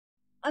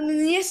And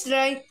then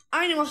yesterday,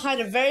 I know I had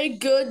a very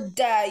good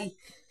day.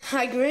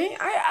 I agree.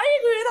 I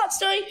agree with that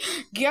story.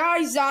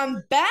 Guys,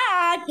 I'm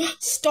back.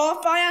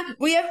 Starfire,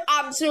 we have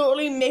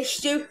absolutely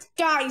missed you.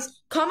 Guys,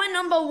 comment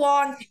number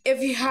 1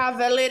 if you have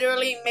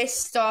literally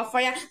missed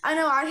Starfire. I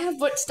know I have,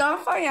 but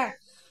Starfire,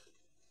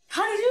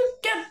 how did you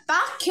get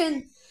back?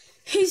 And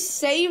who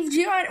saved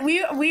you?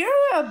 We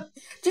were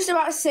just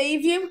about to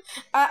save you.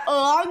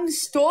 Long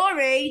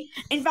story.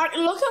 In fact,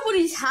 look at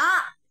Woody's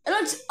hat. It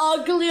looks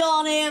ugly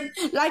on him,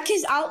 like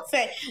his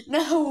outfit.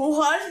 No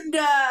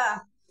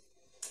wonder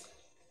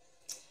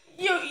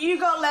you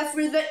got left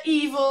with the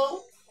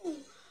evil.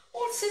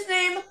 What's his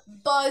name?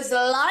 Buzz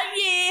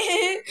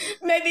Lightyear.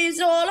 Maybe it's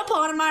all a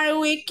part of my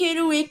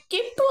wicked,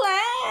 wicked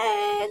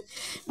plan.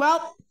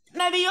 Well,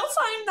 maybe you'll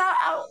find that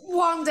out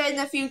one day in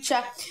the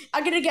future.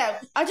 I'm gonna go.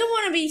 I don't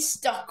want to be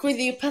stuck with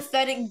you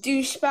pathetic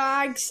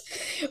douchebags.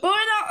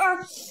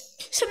 But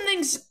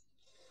something's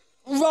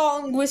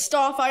wrong with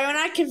Starfire and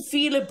I can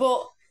feel it,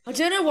 but I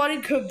don't know what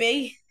it could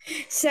be.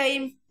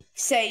 Same.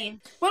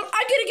 Well,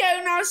 I gotta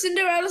go now,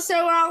 Cinderella,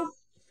 so I'll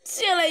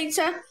see you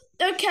later.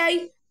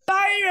 Okay,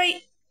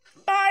 bye,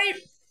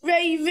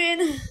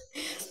 Raven.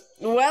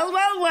 Well,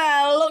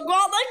 look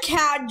what the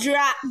cat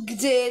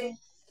dragged in.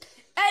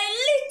 A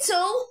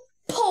little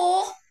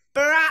poor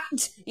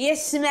brat. You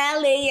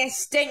smelly, you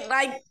stink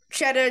like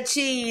cheddar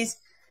cheese.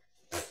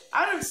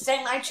 I don't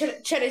stink like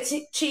cheddar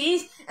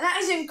cheese, and that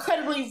is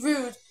incredibly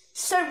rude.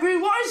 So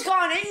rude. What has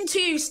gone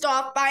into you,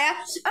 Starfire?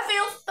 I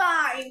feel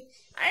fine.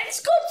 And it's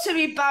good to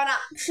be bad,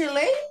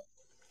 actually.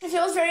 It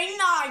feels very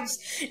nice.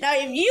 Now,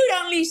 if you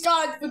don't leave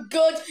Starlight for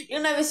good,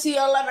 you'll never see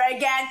your lover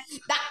again.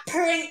 That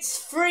prince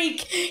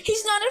freak.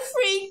 He's not a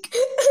freak.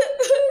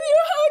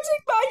 You're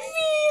hurting my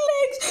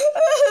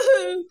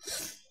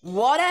feelings.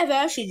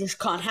 Whatever. She just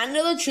can't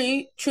handle the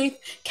truth,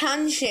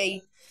 can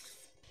she?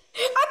 And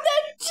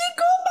then she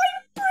got my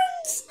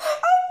prince. A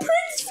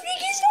prince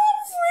freak is not a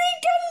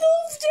freak. I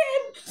loved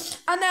him.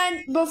 And then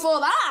before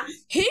that,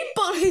 he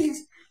bullied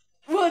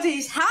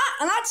Woody's hat,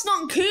 and that's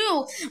not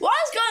cool. What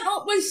has gone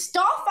up with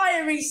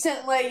Starfire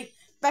recently,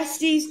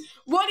 besties?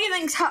 What do you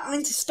think's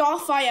happening to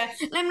Starfire?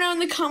 Let me know in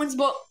the comments,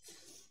 but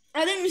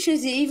I think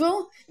she's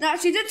evil. Now,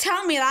 she did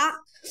tell me that,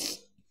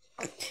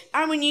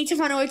 and we need to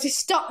find a way to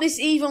stop this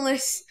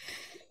evilness.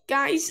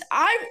 Guys,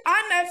 I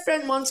met a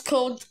friend once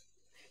called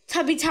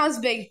Tabby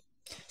Tasby.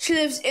 She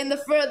lives in the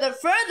further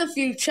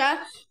future,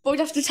 but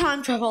after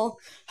time travel,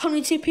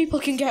 only 2 people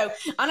can go.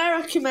 And I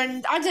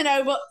recommend, I don't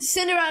know, but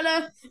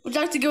Cinderella would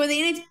like to go with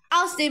Enid.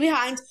 I'll stay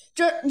behind,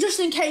 just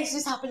in case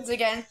this happens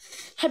again.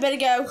 I better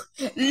go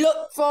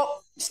look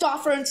for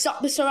Starfire and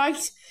stop this,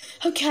 alright?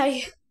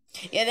 Okay.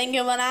 You're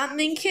thinking what I'm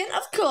thinking?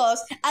 Of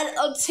course. And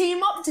I'll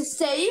team up to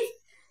save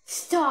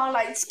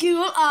Starlight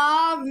School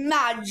of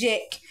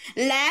Magic.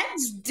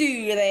 Let's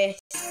do this.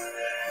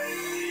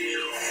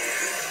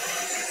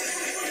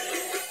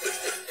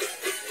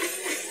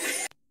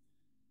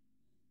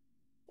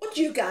 What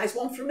do you guys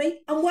want from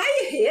me, and why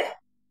are you here?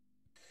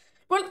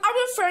 Well,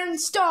 our friend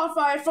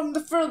Starfire from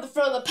the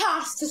further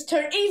past has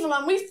turned evil,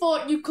 and we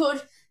thought you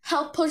could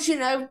help us,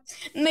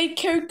 make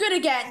her good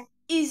again.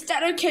 Is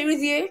that okay with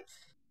you?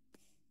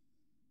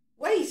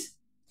 Wait,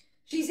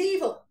 she's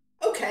evil.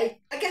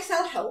 Okay, I guess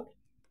I'll help.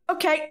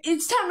 Okay,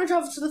 it's time to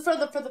travel to the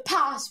further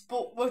past,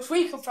 but which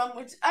we come from.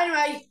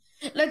 Anyway,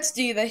 let's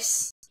do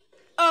this.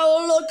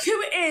 Oh, look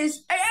who it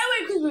is.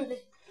 Wait.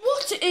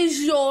 What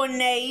is your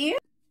name?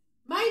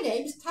 My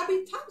name's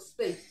Tabby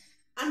Tasby,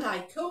 and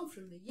I come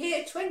from the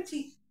year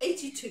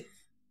 2082.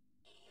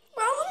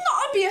 Well,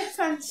 not to be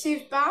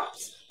offensive,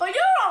 Babs, but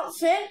your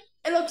outfit,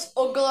 it looks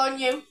ugly on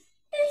you.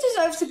 It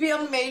deserves to be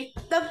on me,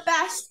 the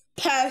best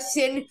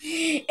person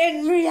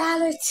in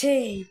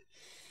reality.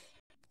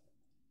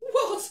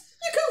 What?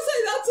 You can't say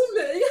that to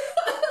me!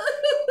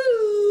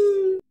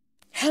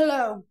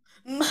 Hello,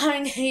 my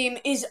name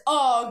is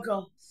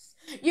Argos.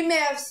 You may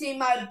have seen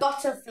my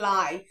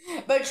butterfly,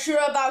 but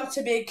you're about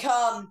to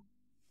become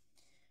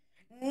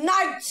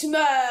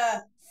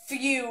Nightmare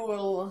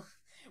Fuel.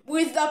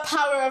 With the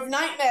power of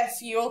Nightmare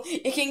Fuel,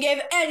 it can give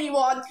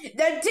anyone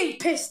the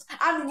deepest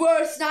and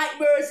worst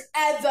nightmares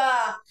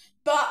ever.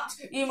 But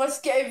you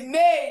must give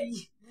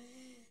me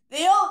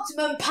the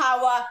ultimate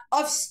power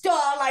of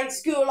Starlight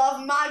School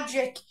of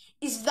Magic.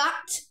 Is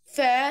that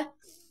fair?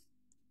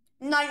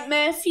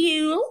 Nightmare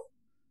Fuel?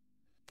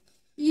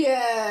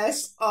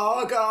 Yes,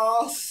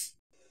 Argos.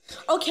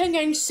 Okay, I'm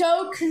getting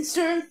so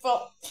concerned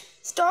for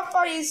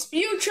Starfire's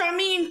future. I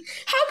mean,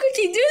 how could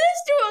he do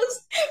this to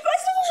us?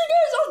 First of all, she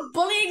goes on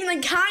bullying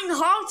the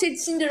kind-hearted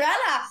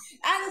Cinderella,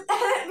 and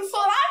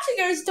before that, she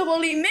goes to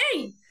bully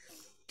me.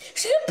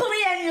 She didn't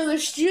bully any other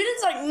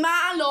students like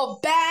Mal or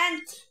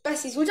Ben.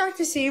 Besties, would you like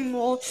to see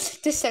more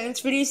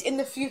Descendants videos in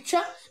the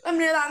future? Let me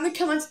know that in the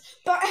comments.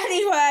 But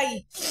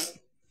anyway,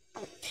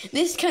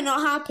 this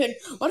cannot happen.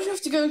 What if we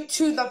have to go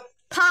to the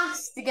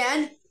past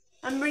again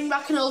and bring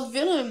back an old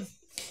villain?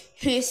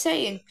 Who are you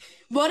saying?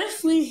 What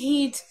if we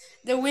need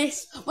the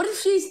Wisp? What if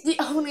she's the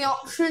only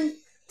option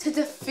to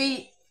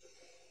defeat?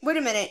 Wait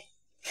a minute.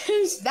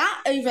 Who's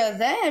that over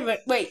there?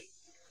 Wait,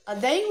 Are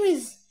they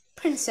with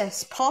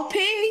Princess Poppy?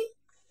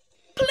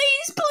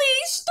 Please,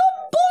 please,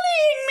 stop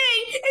bullying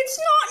me! It's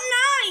not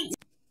nice!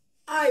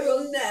 I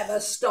will never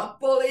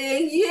stop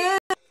bullying you.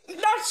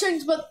 That's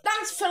strange, but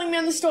thanks for filling me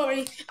on the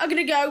story. I'm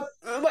gonna go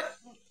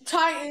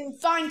try and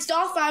find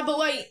Starfire, but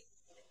wait.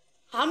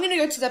 I'm gonna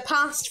go to the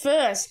past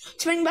first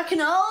to bring back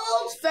an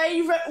old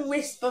favourite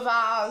wisp of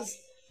ours.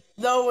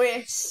 The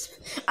wisp.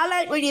 I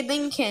like what you're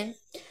thinking.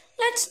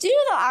 Let's do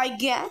that, I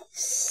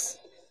guess.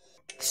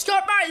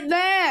 Stop right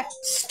there,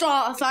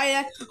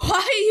 Starfire. Why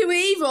are you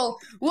evil?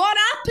 What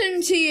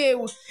happened to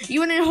you?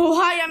 You wanna know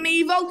why I'm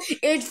evil?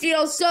 It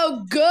feels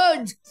so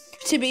good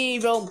to be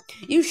evil.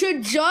 You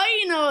should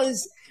join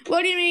us.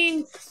 What do you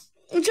mean?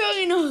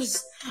 Join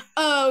us.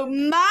 Oh,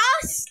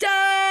 masters!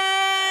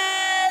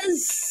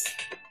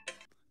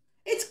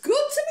 It's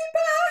good to be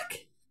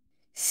back.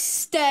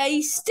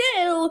 Stay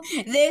still.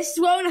 This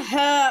won't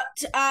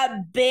hurt a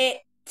bit.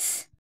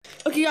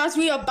 Okay, guys,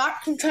 we are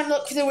back from trying to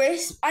look for the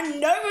wisp, and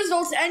no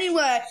results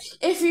anywhere.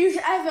 If you've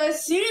ever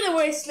seen the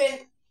wisp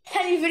in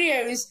any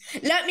videos,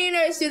 let me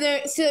know so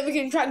that we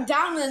can track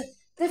down and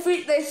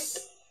defeat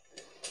this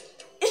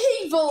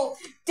evil,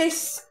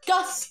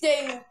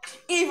 disgusting,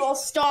 evil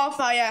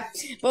Starfire.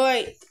 But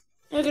wait,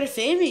 you're gonna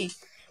fear me.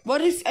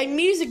 What if a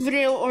music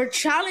video or a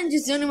challenge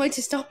is the only way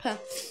to stop her?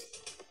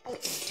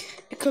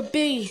 It could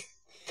be.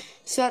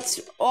 So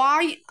that's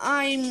why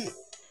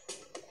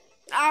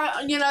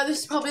you know, this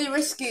is probably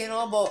risky and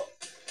all, but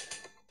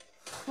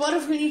what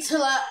if we need to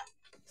let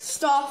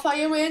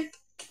Starfire win?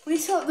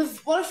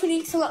 What if we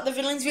need to let the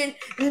villains win?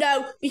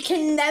 No, we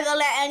can never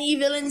let any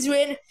villains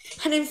win.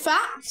 And in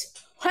fact,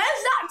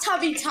 where's that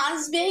tabby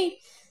Tasby?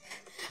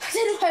 I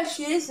don't know where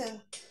she is. And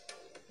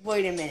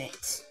wait a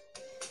minute.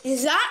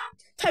 Is that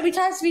tabby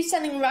Tasby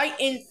standing right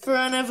in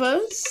front of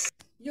us?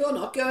 You're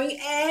not going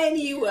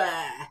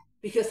anywhere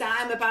because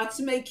I'm about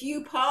to make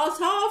you part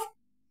of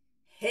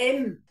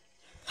him.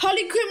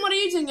 Harley Quinn, what are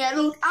you doing here?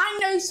 Look, I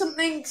know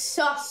something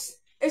sus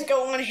is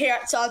going on here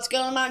at Sard's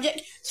Girl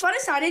Magic, so I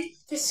decided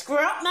to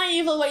scrap my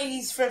evil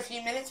ways for a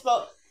few minutes,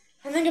 but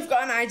I think I've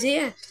got an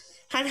idea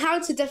on how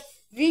to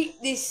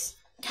defeat this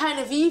kind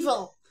of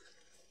evil.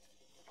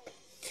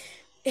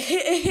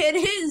 It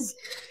is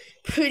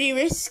pretty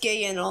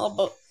risky and all,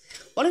 but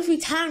what if we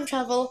time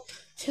travel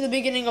to the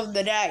beginning of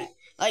the day?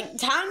 Like,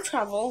 time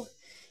travel?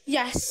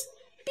 Yes.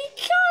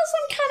 Because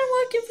I'm kind of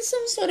working for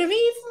some sort of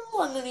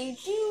evil, I'm gonna need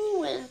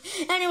you. And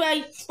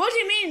anyway, what do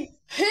you mean?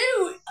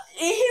 Who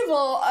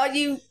evil are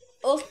you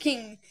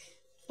looking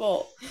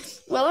for?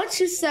 Well, let's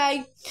just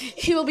say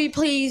he will be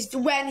pleased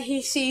when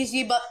he sees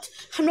you, but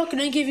I'm not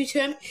gonna give you to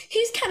him.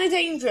 He's kind of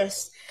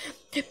dangerous.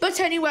 But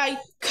anyway,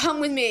 come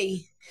with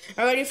me.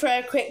 Are you ready for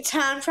a quick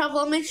time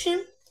travel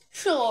mission?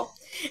 Sure,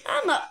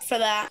 I'm up for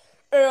that.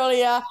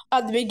 Earlier,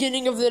 at the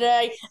beginning of the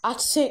day, at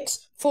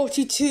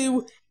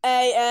 6:42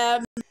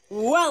 a.m.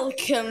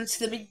 Welcome to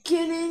the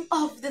beginning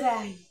of the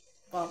day.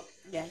 Well,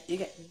 yeah, you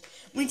get me.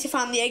 We need to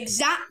find the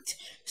exact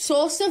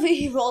source of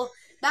evil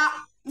that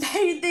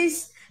made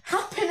this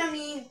happen. I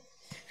mean,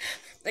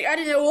 like, I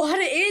don't know what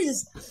it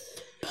is,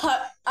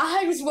 but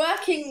I was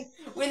working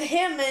with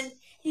him and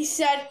he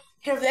said,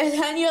 if there's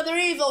any other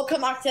evil,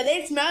 come back to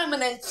this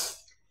moment and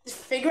just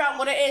figure out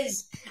what it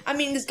is. I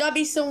mean, there's gotta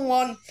be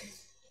someone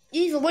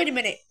evil. Wait a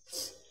minute.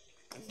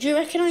 Do you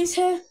recognise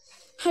her?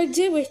 I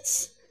do.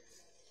 It's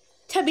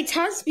Tabby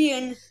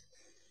Tasbian.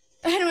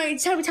 Anyway,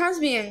 Tabby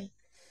Tasbian.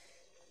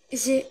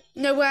 Is it?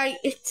 No way.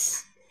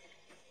 It's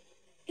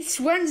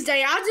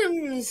Wednesday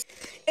Addams.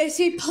 Is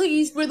he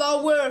pleased with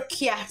our work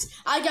yet?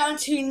 I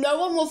guarantee no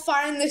one will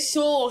find the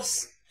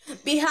source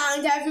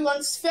behind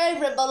everyone's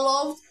favourite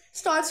beloved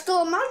Star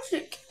School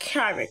Magic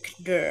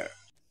character.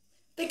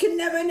 They can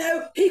never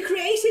know he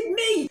created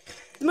me.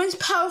 The most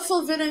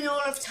powerful villain in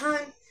all of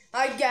time.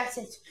 I get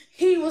it.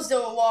 He was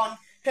the one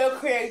who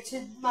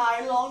created my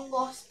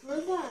long-lost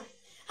brother.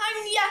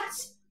 And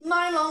yet,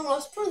 my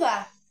long-lost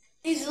brother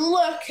is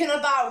lurking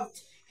about.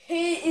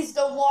 He is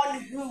the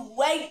one who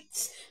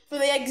waits for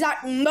the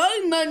exact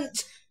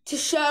moment to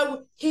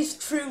show his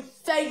true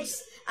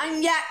face.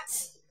 And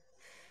yet,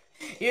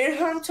 you know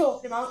who I'm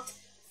talking about.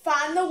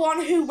 Find the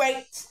one who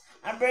waits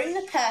and bring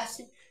the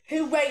person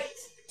who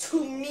waits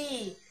to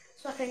me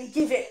so I can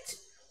give it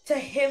to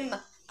him,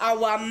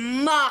 our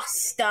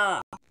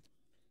master.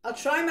 I'll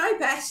try my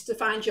best to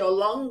find your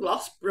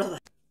long-lost brother.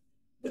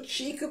 But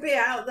she could be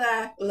out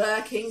there,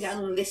 lurking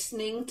and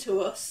listening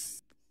to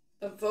us.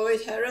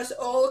 Avoid her at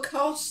all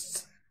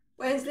costs.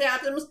 Wednesday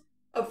Addams,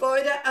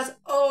 avoid her at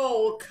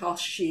all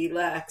costs. She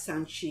lurks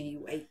and she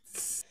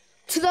waits.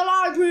 To the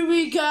library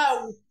we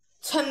go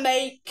to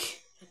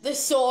make the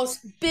source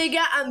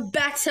bigger and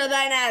better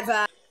than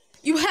ever.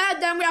 You heard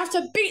them, we have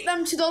to beat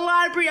them to the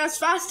library as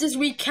fast as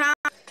we can.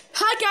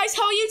 Hi guys,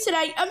 how are you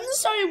today? I'm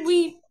sorry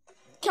we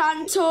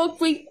can't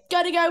talk, we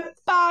gotta go,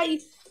 bye.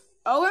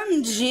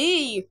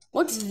 OMG,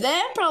 what's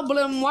their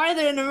problem? Why are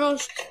they in a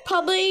rush?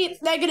 Probably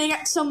they're gonna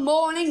get some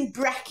morning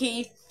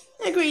brekkie.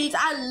 Agreed,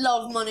 I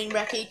love morning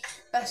brekkie.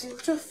 Bessie,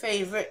 what's your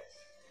favourite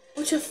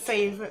What's your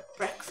favourite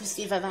breakfast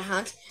you've ever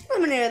had?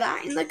 Let me know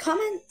that in the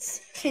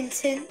comments. Hint,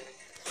 hint.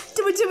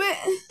 Did we do it?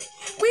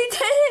 We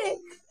did it!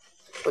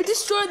 We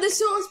destroyed the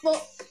source,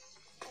 but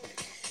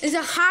there's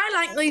a high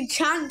likely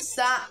chance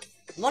that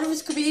one of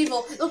us could be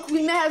evil. Look,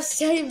 we may have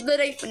saved the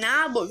day for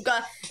now, but we've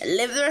got to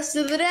live the rest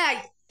of the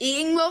day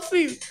eating more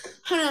food.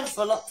 I know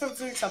for a lot from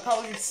food, so I'll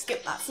probably just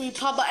skip that food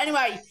part. But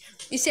anyway,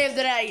 we saved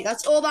the day.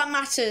 That's all that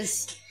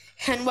matters.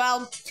 And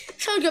well,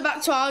 shall we go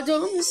back to our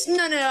dorms?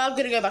 No, I'm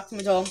going to go back to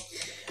my dorm.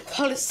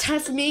 Well, it's time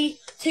for me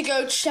to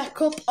go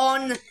check up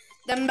on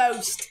the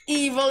most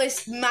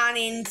evilest man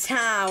in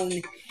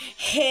town.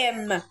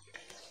 Him.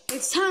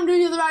 It's time to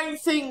do the right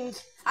thing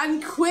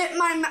and quit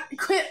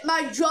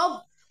my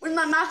job with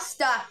my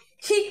master.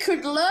 He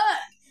could lurk.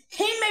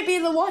 He may be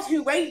the one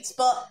who waits,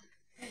 but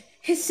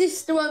his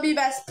sister won't be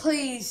best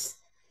pleased.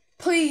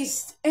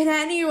 Pleased in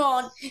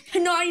anyone,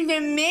 not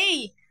even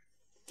me.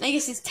 I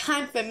guess it's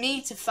time for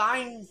me to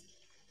find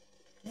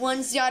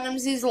Wednesday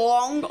Addams'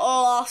 long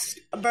lost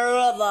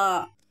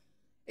brother.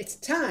 It's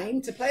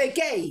time to play a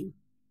game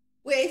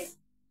with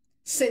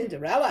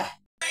Cinderella.